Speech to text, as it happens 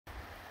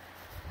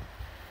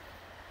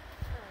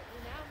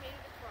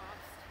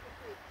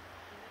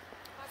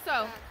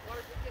go.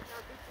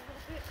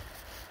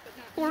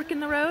 Fork in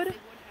the road.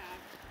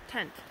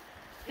 Tent.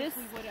 This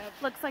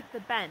looks like the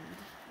bend,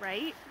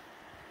 right?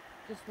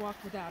 Just walk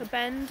without the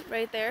bend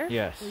right there.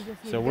 Yes.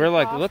 So we're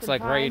like, it looks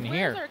like right in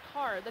here. Where's our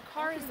car? The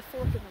car is the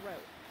fork in the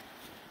road.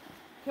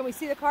 Can we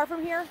see the car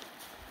from here?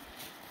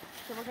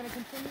 So we're going to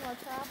continue our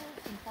travels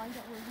and find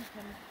out where we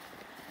can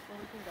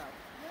go.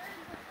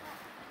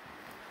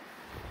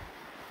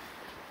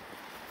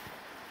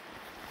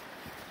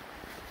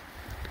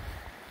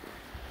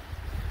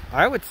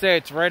 I would say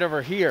it's right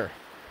over here.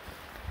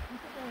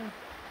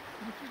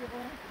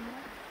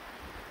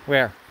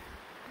 Where?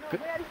 No,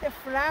 where is the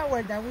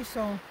flower that we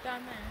saw?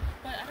 Down there.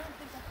 But I don't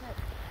think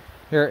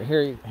that's it.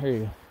 Here you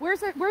go.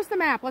 Where's the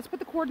map? Let's put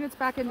the coordinates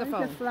back in the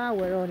phone. The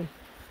flower, Ori.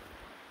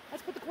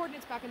 Let's put the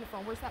coordinates back in the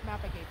phone. Where's that map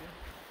I gave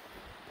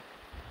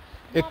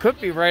you? It could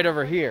be right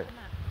over here.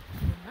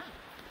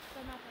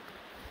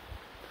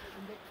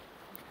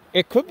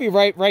 It could be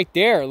right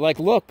there. Like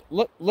look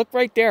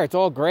right there. It's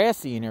all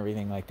grassy and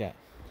everything like that.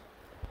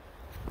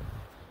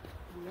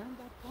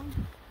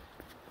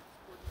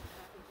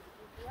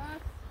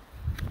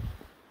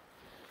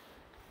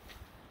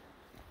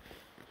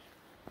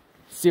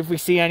 See if we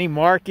see any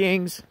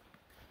markings.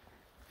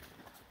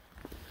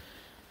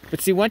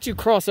 But see, once you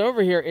cross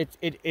over here, it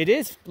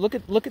is. Look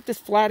at this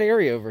flat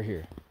area over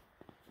here.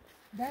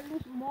 That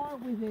looks more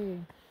with the.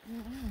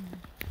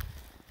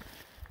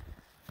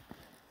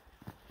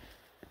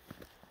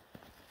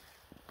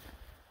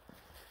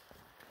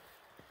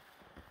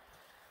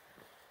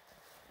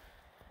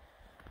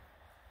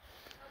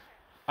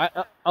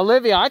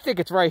 Olivia, I think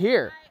it's right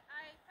here.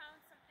 I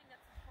found something that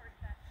supports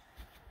that.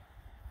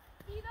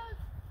 See those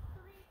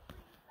three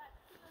trees?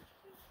 See those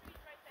two trees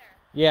right there?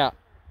 Yeah.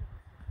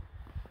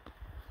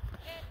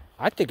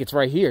 I think it's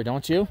right here,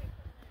 don't you?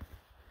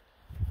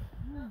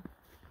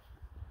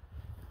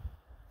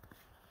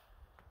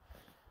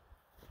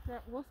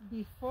 That was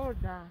before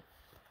that.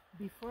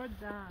 Before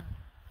that.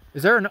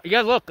 Is there?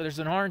 Yeah, look, there's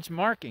an orange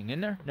marking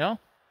in there. No?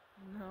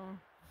 No.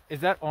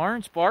 Is that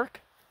orange bark?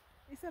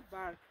 It's a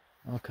bark.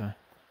 Okay.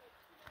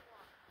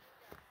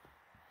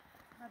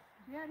 But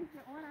there is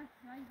the orange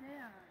right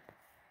there.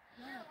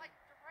 Yeah, like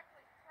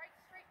directly, straight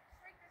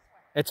this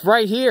way. It's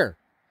right here.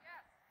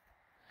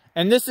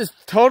 And this is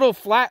total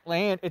flat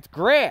land. It's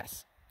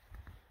grass.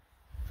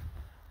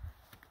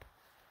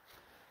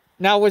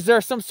 Now, was there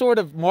some sort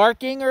of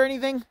marking or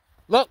anything?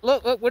 Look.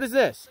 What is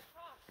this?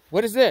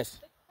 What is this?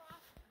 The cross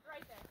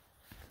right there.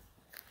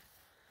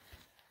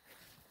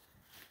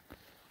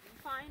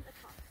 Find a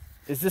cross.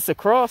 Is this a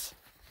cross?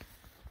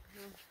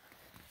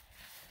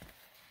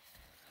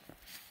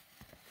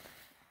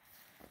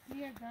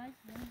 Here, guys.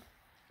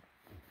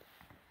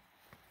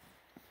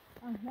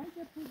 And why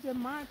they put the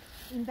mark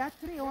in that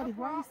tree? Or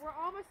We're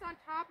almost on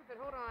top of it.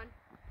 Hold on.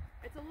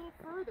 It's a little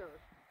further.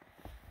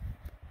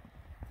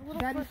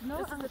 There is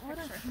no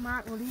orange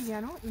mark,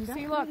 Olivia, no? In that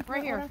See, tree look, is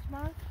right no here. orange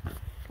mark?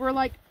 We're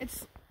like,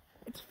 it's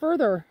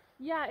further.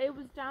 Yeah, it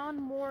was down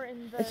more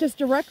in the. It's just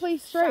directly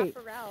straight.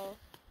 Chaparral.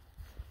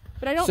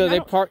 But I don't. So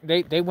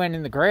they went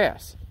in the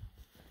grass.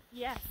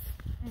 Yes.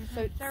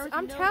 So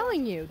I'm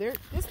telling you, this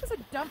was a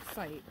dump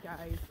site,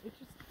 guys. It's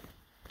just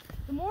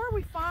the more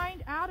we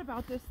find out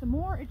about this, the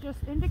more it just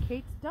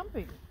indicates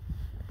dumping.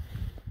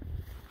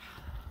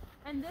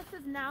 And this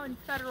is now in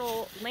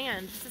federal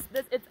land.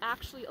 It's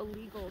actually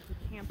illegal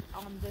to camp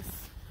on this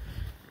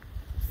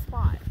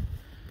spot.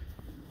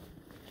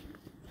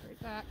 Straight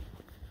back.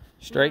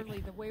 Straight.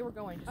 Literally the way we're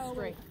going, just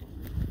straight.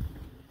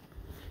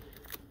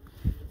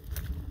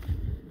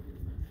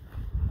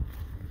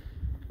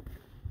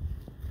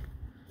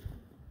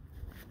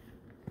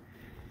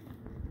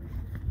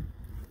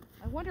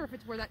 I wonder if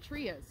it's where that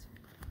tree is.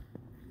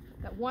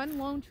 That one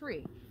lone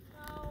tree.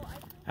 No,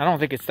 I don't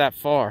think it's that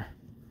far.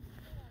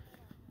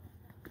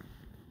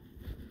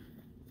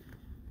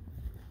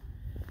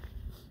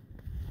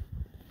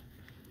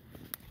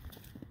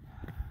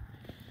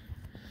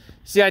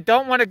 See, I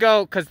don't want to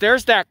go because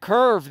there's that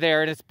curve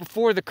there, and it's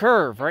before the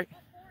curve, right?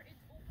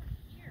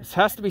 This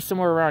has to be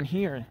somewhere around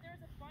here. there's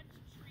a bunch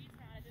of trees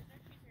around it. There's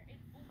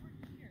no trees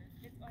here.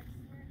 It's over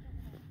here.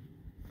 It's,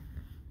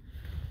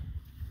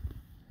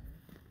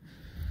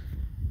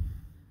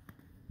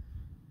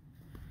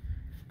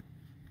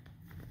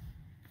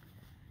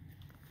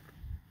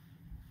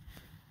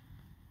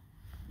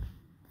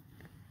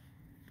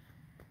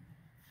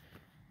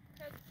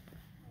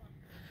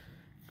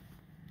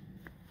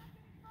 I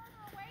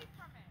swear to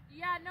God.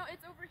 Yeah, no,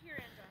 it's over here,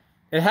 Andra.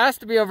 It has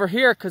to be over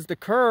here because the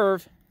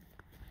curve.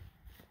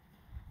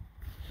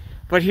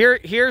 But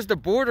here's the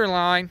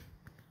borderline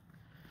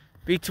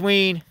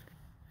between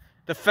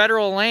the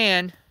federal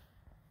land.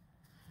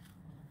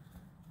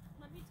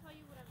 Let me tell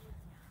you what I'm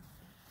looking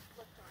at.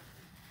 Look on.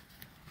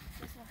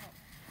 This will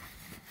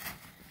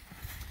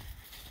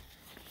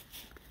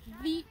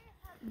help.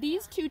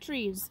 These two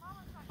trees,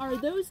 are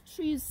those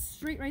trees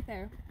straight right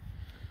there?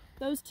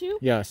 Those two?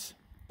 Yes.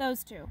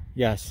 Those two.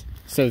 Yes.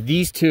 So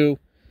these two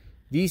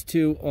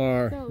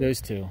are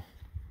those two.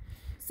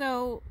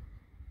 So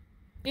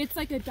it's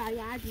like a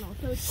diagonal.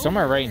 So it's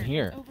Somewhere over right in there.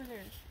 here. It's over there.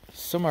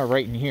 Somewhere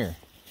right in here.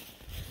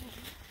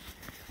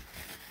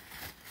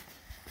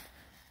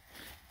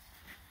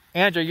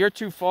 Andrew, you're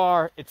too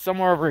far. It's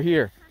somewhere over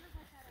here. Kind of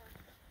like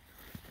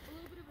at a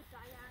little bit of a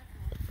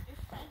diagonal.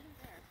 It's over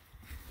there.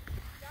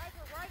 Guys,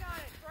 we're right on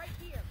it. It's right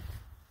here.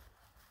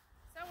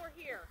 Somewhere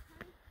here,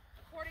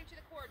 according to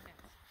the coordinates.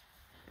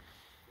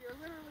 You're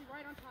literally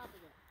right on top of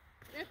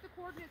it. If the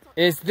coordinates are...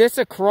 Is this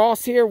a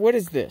cross here? What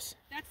is this?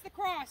 That's the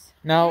cross.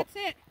 No. That's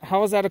it.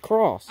 How is that a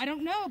cross? I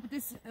don't know, but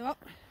this... Oh,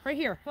 right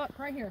here. Look,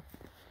 right here.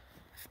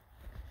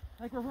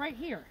 Like we're right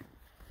here.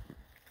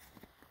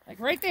 Like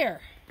right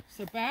there.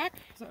 So back.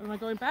 So am I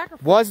going back or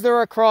forward? Was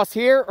there a cross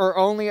here or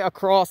only a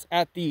cross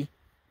at the...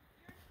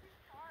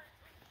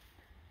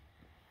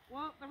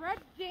 Well, the red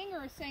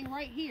dinger is saying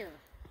right here.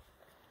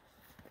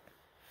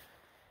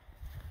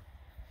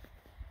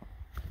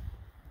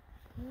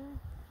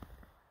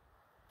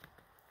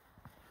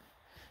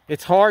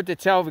 It's hard to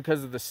tell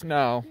because of the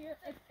snow. Here,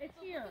 it's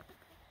here.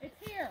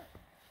 It's here.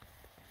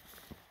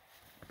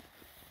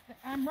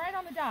 I'm right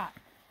on the dot.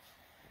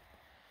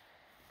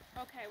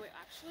 Okay, wait,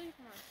 actually,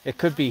 come on. It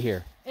could be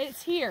here.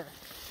 It's here.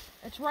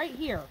 It's right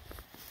here.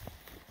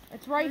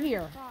 It's right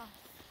here.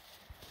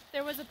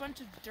 There was a bunch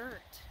of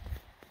dirt.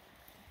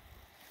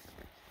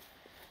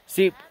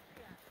 See,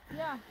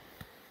 Yeah.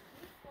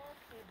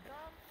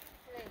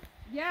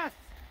 Yes.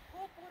 Who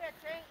put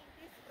a train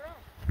in this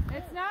room?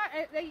 It's not.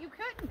 You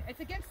couldn't. It's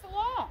against the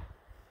law.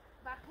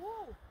 But who?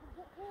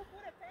 Who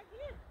put a train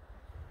here?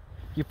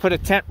 you put a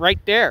tent right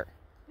there.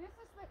 This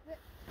is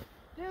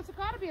there's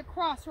got to be a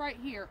cross right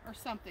here or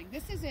something.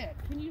 This is it.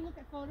 Can you look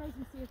at photos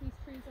and see if these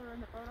trees are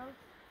in the photos?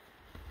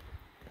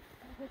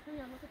 Okay,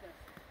 here, look at this.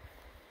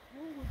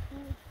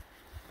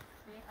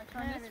 See, I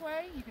turn this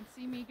way. You can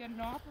see me getting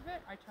off of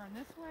it. I turn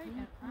this way,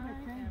 and I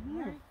am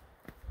right.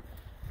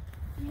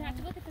 You have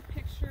to look at the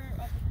picture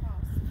of the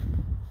cross.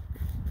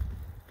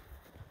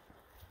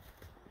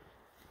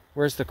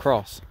 Where's the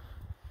cross?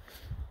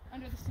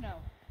 Under the snow.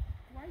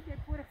 Why they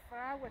put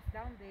flowers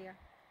down there?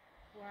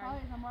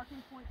 Probably as a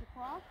marking point to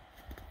cross.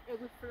 It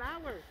was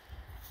flowers.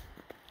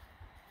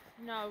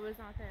 No, it was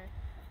not there.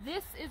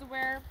 This is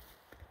where...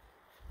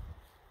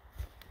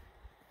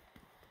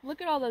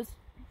 Look at all those.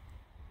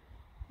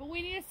 But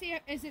we need to see,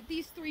 is it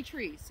these three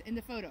trees in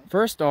the photo?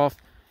 First off,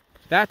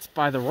 that's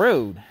by the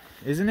road,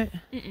 isn't it?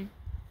 Mm-mm.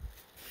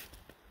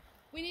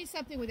 We need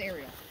something with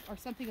aerial, or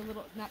something a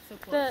little not so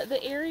close.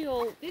 The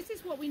aerial... This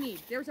is what we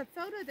need. There's a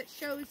photo that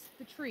shows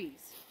the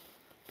trees.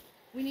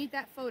 We need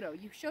that photo.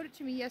 You showed it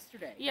to me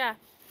yesterday. Yeah,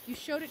 You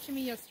showed it to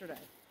me yesterday.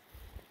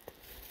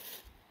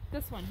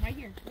 this one, right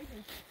here. Right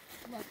here.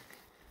 Look.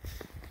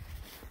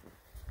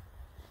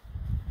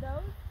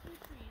 Those two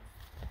trees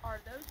are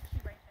those two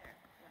right there.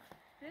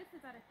 Yeah. This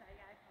is at a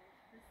diagonal.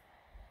 This...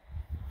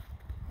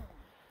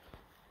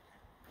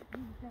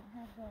 You don't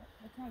have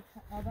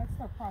that's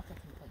the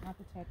processing point, not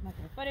the tech, not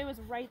the... But it was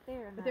right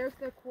there. But there's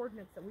the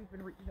coordinates that we've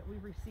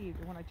received.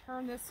 And when I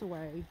turn this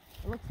away,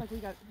 it looks like we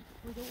go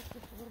just a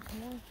little bit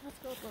more. Let's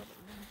go a little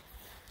bit more.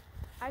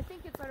 I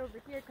think it's right over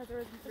here because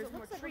there's It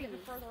more looks like we're trees.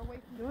 getting further away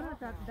from the Donna,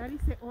 top now. that is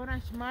the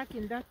orange mark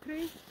in that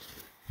tree.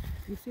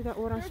 You see the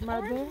orange There's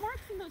mark there? orange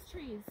marks in those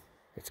trees.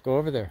 Let's go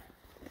over there.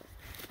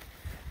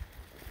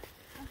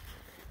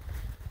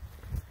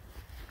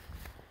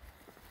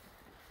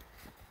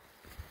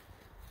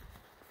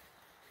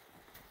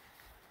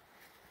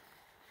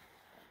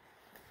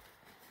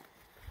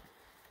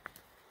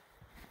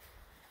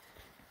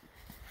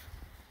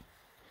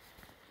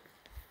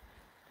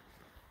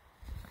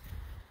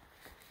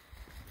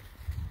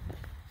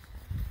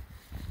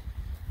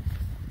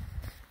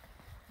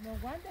 No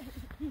wonder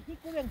he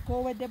couldn't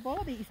cover the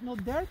body. It's no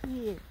dirt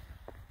here.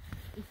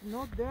 It's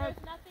no dirt.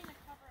 There's nothing to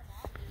cover a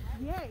body,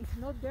 right? Yeah, it's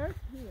no dirt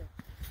here.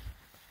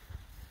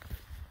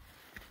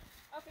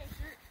 Okay,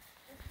 sure.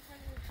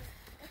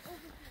 It's over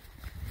here.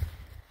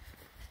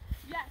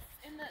 Yes,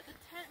 and the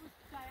tent was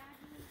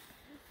diagonally.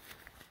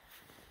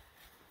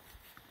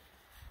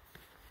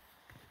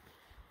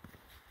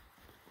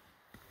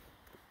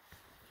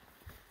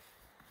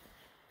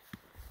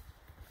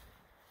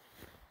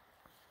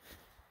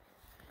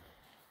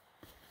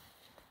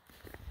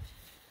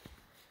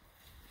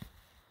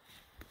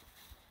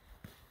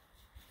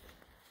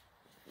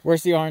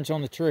 Where's the orange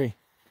on the tree?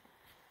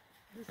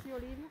 You see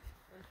Olivia?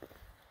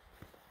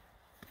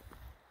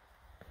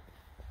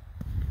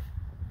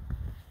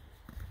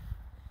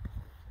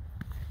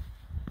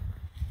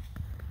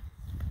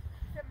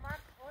 It's a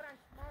mark, orange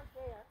mark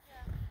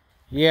there.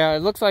 Yeah, it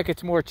looks like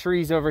it's more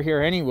trees over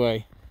here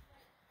anyway.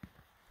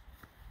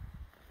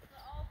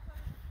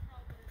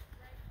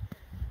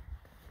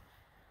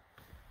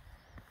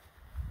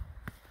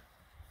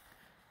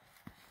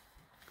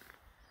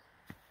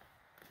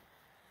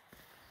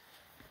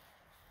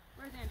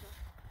 Where's Andra?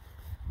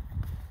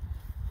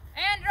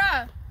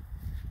 Andra!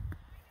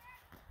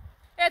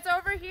 It's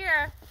over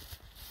here.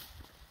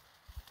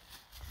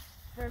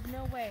 There's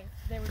no way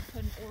they would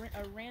put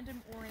a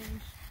random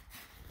orange.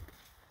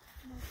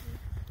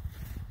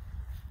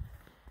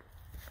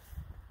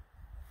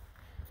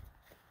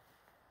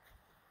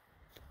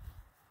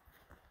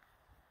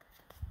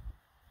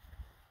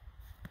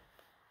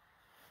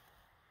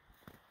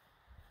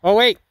 Oh,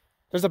 wait.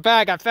 There's a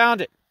bag. I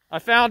found it. I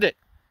found it.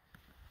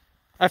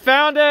 I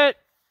found it.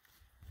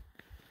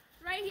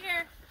 Right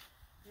here.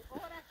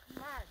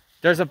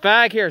 There's a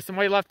bag here.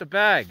 Somebody left a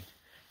bag.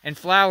 And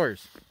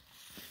flowers.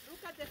 Look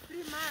at the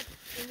tree marks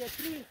in the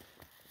trees.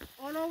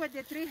 All over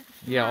the trees.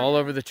 Yeah, all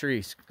over the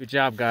trees. Good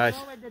job, guys.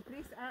 All over the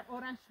trees are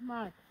orange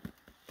marks.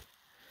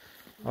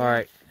 All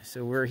right,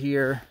 so we're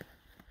here.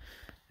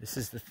 This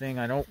is the thing.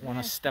 I don't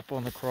want to step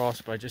on the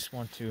cross, but I just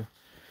want to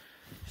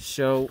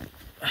show.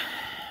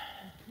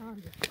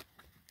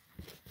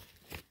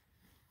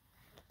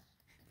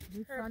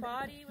 Her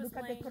body was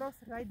Look at the cross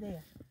right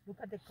there. Look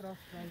at the cross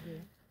right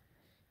there.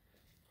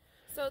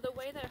 So the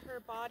way that her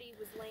body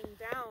was laying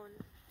down,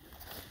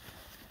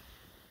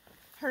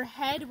 her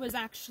head was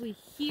actually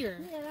here.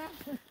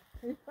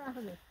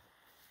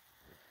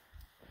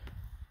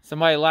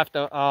 Somebody left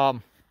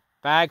a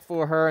bag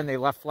for her, and they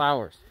left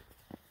flowers.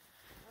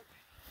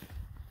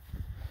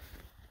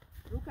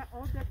 Look at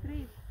all the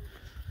trees.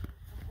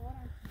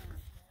 Orange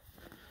marks.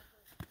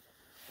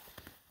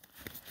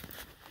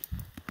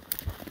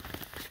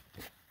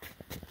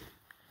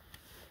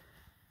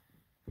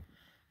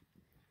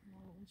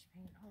 Orange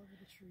paint all over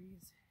the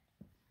trees.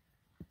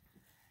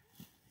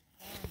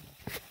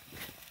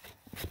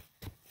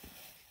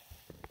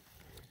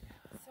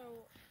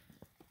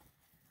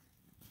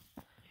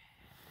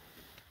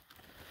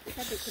 Look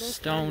at the cross.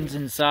 Stones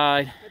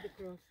inside. Look at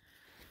the cross.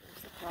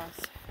 There's the cross.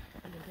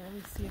 You can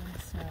barely see it in the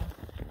snow.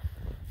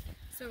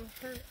 So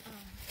her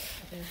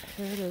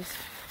There it is.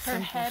 her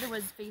head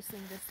was facing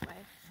this way.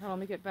 Oh, let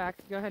me get back.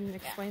 Go ahead and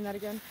explain that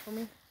again for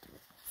me.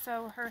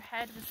 So her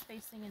head was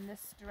facing in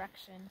this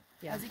direction.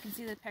 Yeah. As you can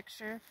see the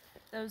picture,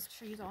 those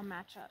trees all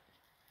match up.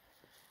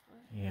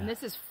 Yeah. And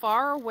this is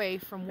far away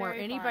from where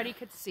Very anybody far.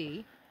 could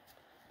see.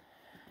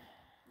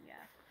 Yeah.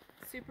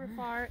 Super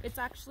far. It's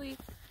actually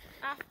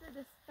after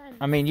this fence.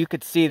 I mean, you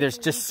could see there's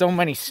just so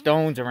many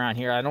stones around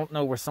here. I don't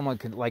know where someone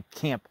could like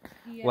camp,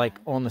 like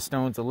on the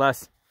stones,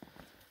 unless.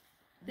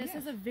 This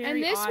is a very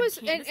And this odd was,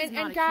 camp. This is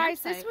not and a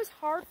guys, this campsite. was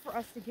hard for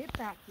us to get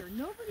back here.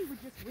 Nobody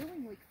would just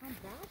willingly come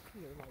back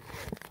here like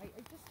this.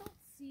 I just don't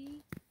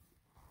see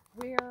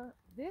where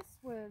this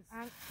was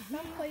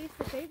some place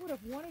that they would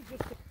have wanted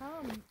just to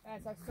come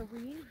as a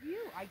serene view.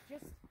 I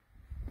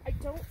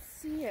don't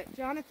see it.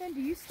 Jonathan, do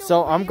you still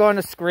So see I'm it? going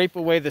to scrape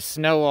away the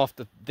snow off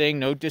the thing.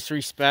 No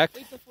disrespect.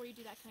 Wait, before you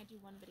do that, can I do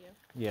one video?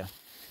 Yeah.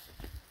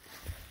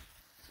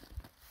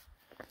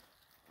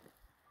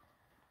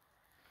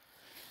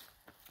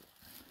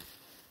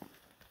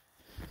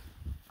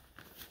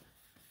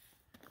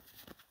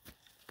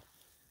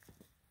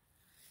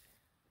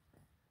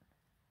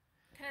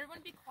 Can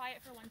everyone be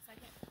quiet for 1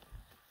 second?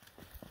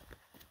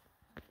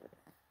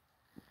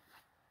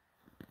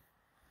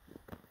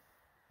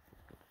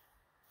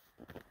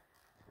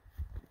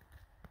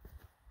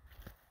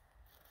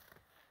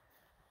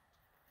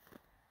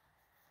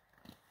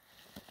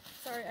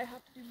 Sorry, I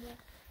have to do more.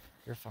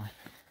 You're fine.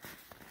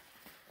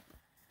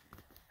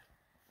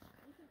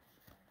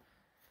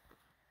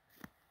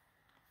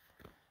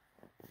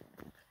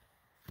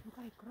 Look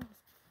at the cross.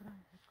 Frank,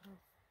 the cross.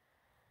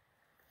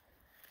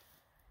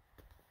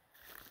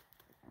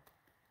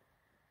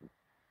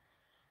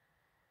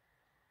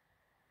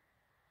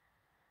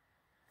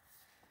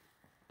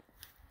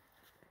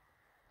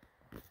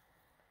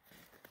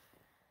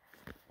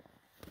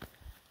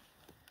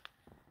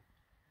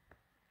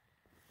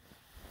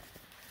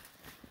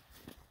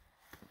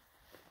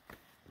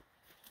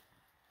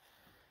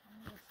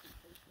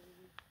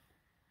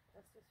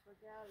 Justice for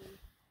Gabby.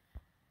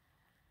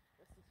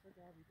 Justice for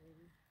Gabby,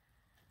 baby.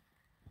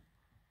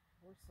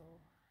 Poor soul.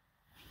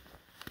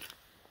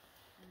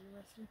 May you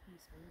rest in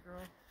peace, baby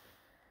girl.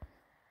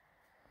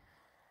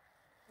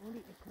 Only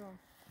a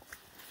cross.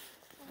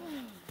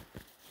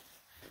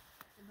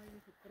 Somebody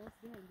with a cross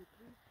there in the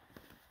tree.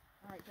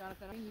 All right,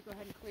 Jonathan, I mean, you go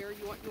ahead and clear.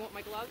 You want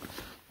my gloves?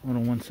 Hold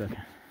on 1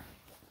 second.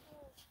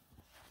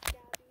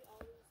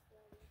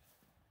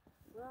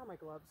 Where are my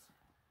gloves?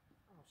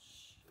 Oh,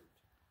 shoot.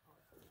 Oh,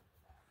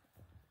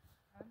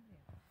 I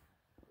remember that.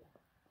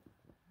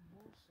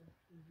 If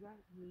you are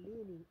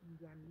leaning in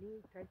your knee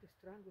trying to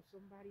strangle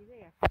somebody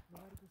there,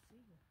 nobody can see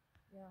you.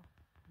 Yeah.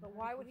 But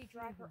why would he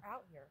drive her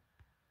out here?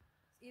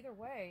 Either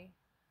way.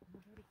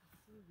 Nobody can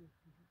see you.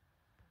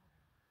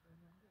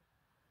 Remember?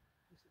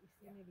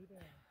 It's nearly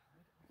there.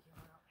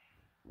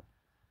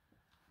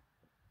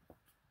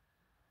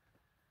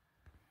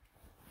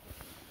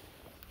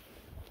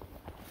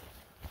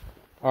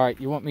 All right,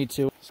 you want me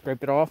to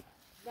scrape it off?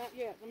 Not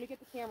yet. Let me get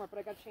the camera, but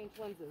I got to change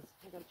lenses.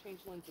 I got to change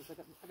lenses.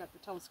 I got the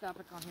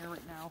telescopic on here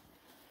right now.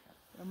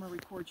 I'm gonna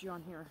record you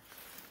on here.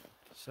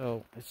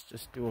 So let's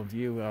just do a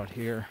view out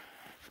here.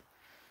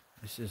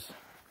 This is.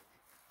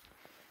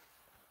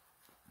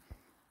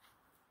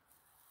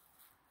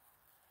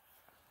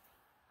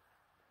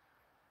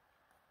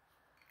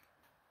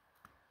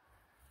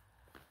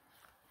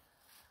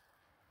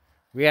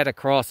 We had to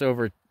cross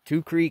over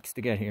 2 creeks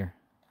to get here,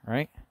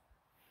 right?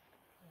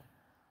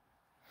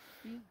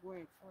 Feet wet.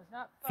 It was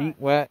not fun. Feet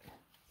wet,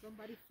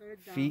 Somebody fell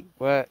down. feet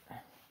wet.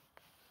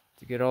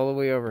 to get all the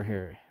way over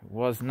here. It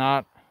was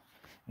not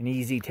an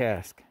easy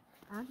task.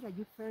 Andrea,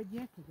 you fed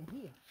yesterday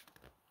here.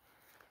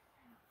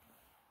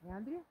 Yeah,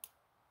 Andrea?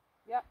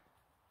 Yep.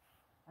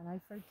 And I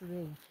fed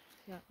today.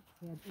 Yeah.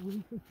 Yeah, we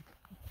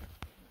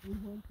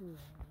went to. Is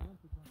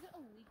it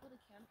illegal to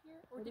camp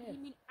here? Or It did is.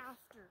 he mean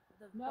after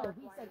the No, barbed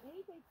he wire? said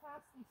anything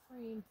past these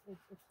streams,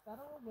 it's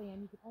federal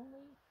land. You can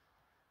only.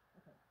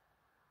 Okay.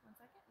 1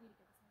 second. I need to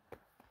get this one.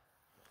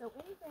 So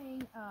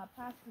anything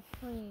past the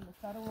stream is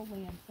federal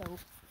land. So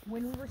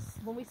when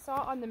we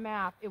saw on the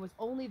map, it was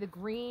only the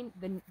green,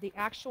 the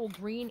actual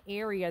green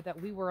area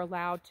that we were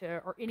allowed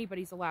to, or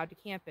anybody's allowed to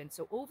camp in.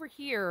 So over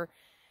here,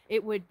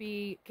 it would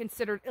be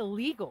considered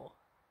illegal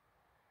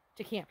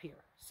to camp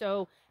here.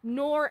 So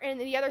and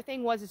the other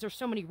thing is there's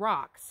so many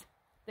rocks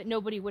that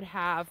nobody would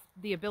have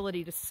the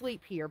ability to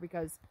sleep here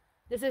because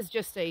this is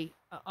just a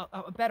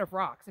bed of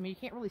rocks. I mean, you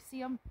can't really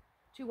see them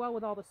too well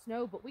with all the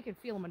snow, but we can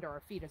feel them under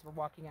our feet as we're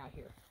walking out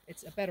here.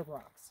 It's a bed of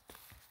rocks.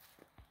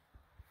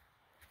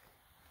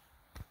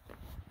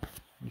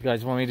 You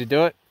guys want me to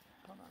do it?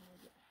 Hold on,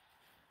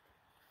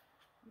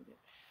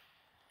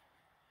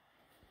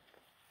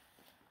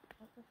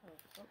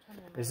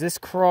 Is this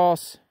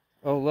cross?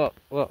 Oh, look,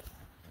 look.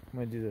 I'm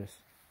going to do this.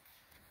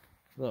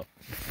 Look.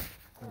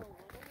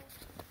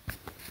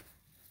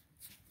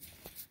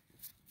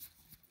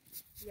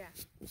 Yeah.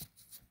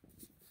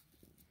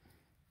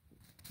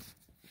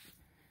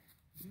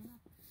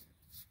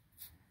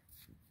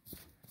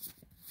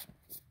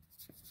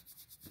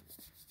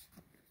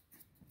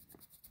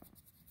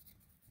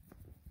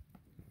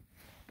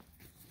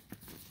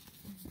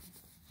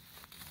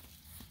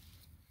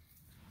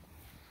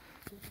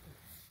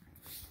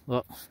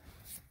 Look.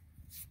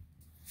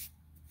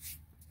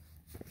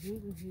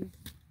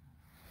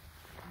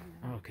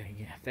 Okay,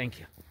 yeah, thank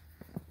you.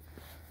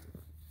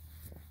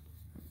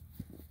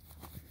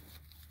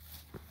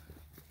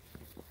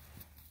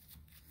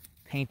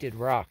 Painted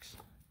rocks.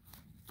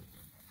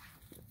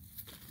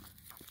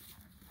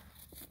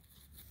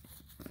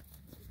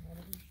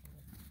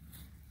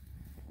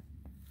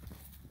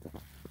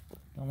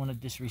 Don't want to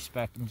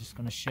disrespect, I'm just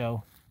going to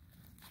show.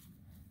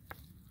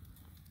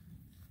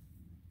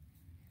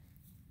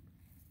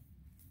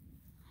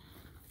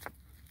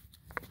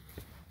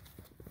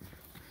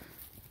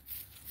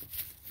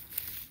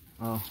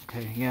 Oh,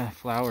 okay, yeah,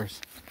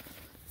 flowers.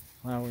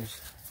 Flowers.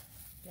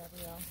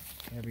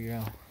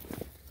 Gabrielle.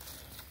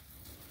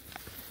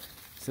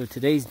 So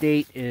today's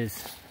date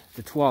is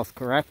the 12th,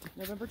 correct?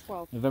 November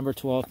 12th. November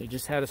 12th. They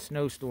just had a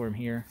snowstorm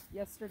here.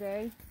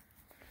 Yesterday.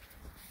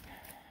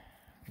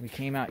 We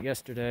came out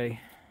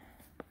yesterday.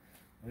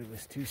 It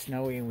was too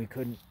snowy and we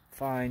couldn't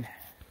find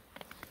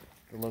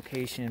the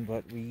location,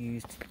 but we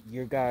used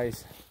your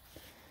guys'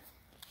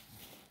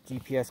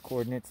 GPS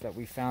coordinates that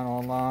we found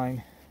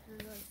online. This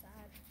is really sad.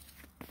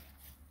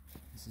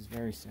 This is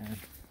very sad.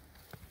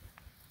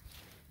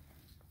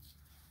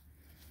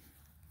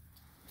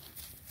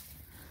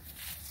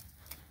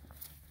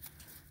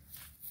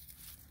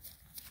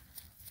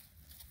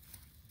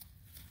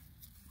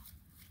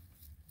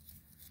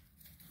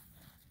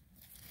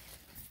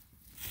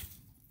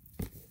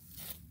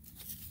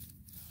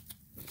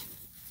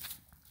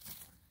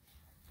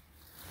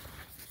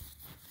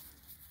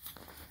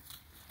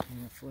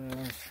 And the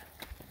flowers.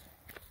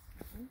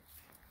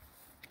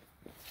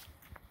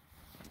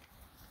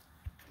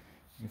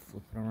 You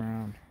flip it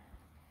around.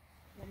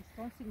 There is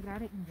something rare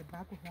in the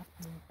back of that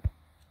plate.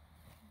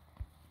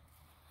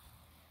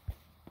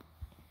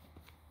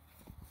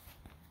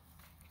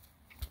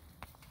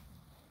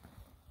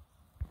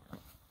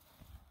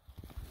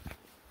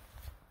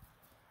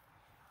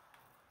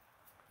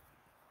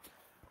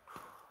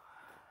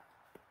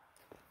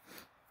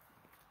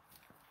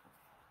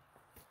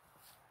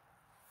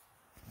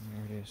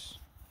 And there it is.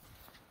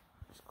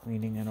 Just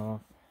cleaning it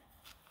off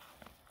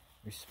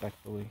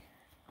respectfully.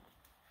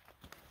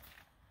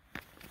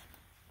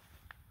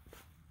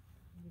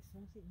 There is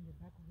something in the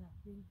back of that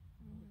plate.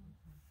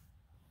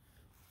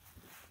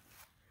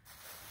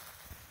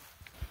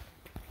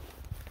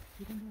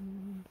 You don't know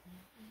anything.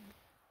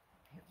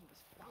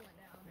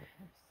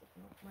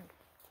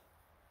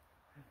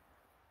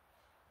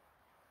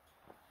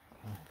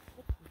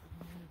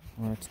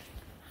 Well, it's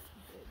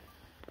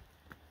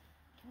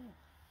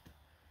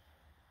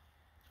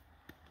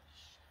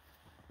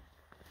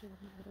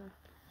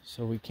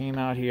so we came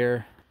out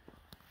here.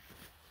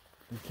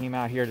 We came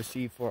out here to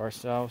see for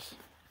ourselves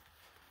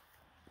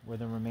where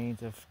the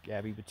remains of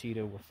Gabby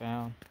Petito were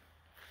found.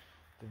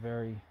 The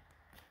very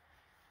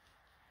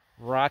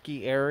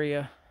rocky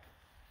area.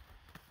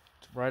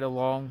 It's right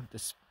along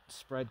the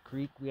Spread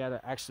Creek. We had to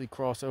actually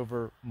cross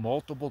over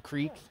multiple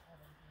creeks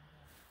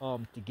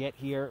to get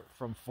here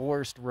from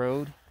Forest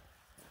Road.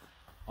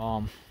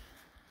 In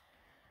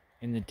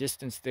the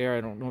distance there,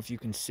 I don't know if you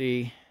can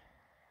see,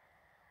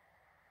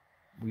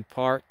 we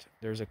parked.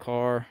 There's a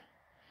car.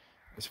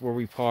 That's where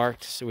we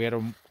parked. So we had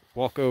to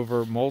walk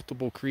over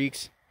multiple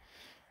creeks.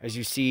 As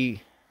you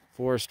see,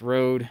 Forest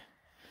Road,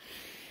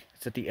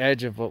 it's at the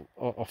edge of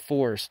a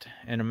forest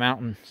and a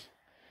mountain.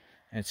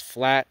 And it's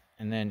flat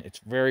and then it's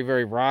very,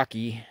 very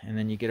rocky, and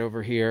then you get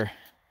over here.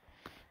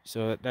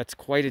 So that's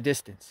quite a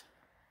distance.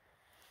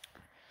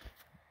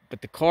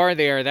 But the car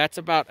there, that's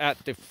about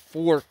at the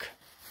fork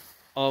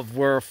of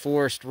where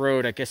Forest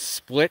Road, I guess,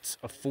 splits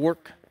a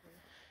fork.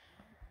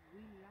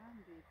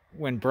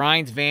 When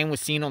Brian's van was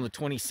seen on the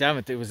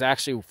 27th, it was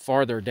actually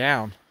farther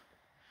down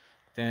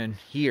than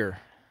here.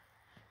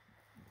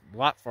 A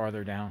lot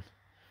farther down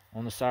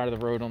on the side of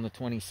the road on the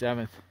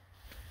 27th.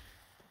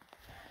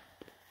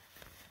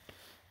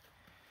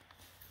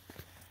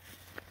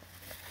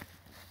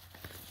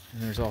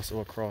 And there's also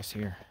a cross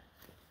here.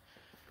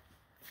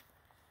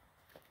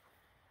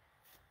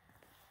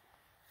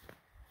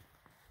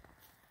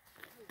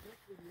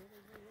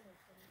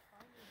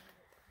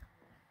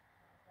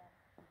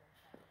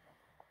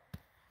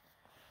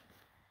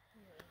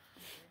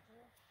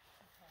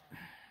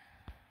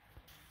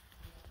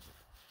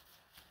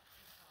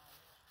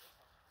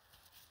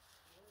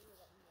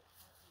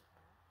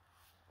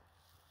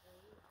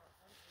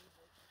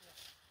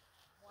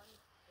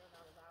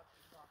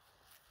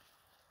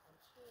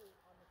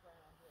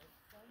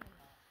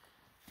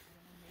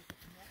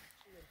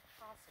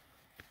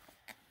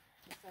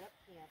 Set up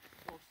camp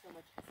or so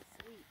much as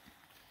sleep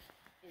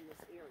in this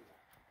area.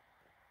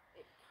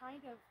 It kind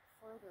of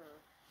further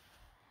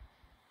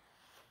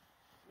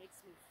makes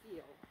me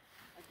feel,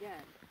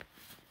 again,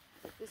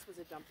 that this was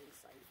a dumping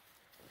site.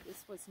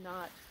 This was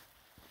not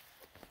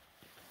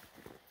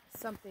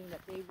something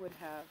that they would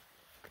have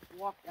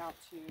walked out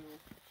to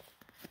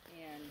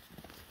and,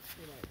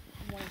 you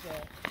know, wanted to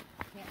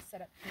can't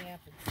set up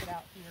camp and sit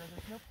out here.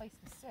 There's no place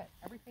to sit.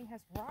 Everything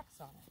has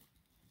rocks on it.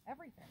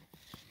 Everything.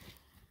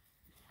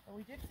 But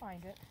we did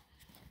find it.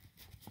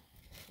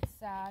 It's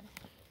sad.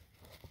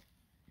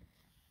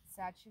 It's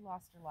sad she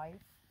lost her life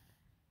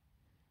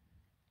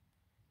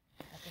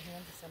at the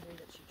hands of somebody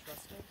that she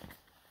trusted.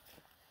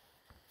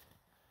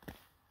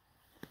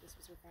 This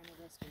was her final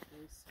resting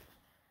place.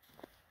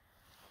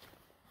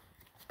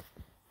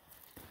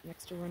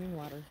 Next to running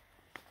water.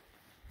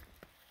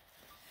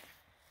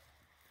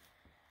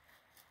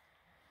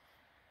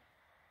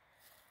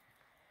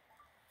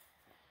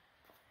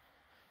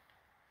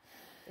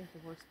 I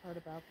think the worst part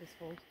about this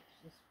whole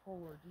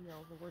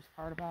ordeal, the worst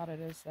part about it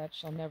is that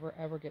she'll never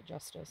ever get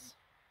justice.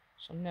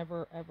 She'll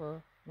never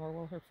ever, nor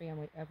will her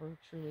family ever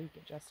truly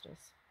get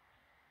justice.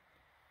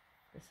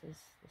 This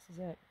is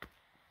it.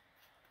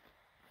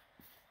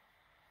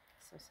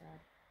 So sad.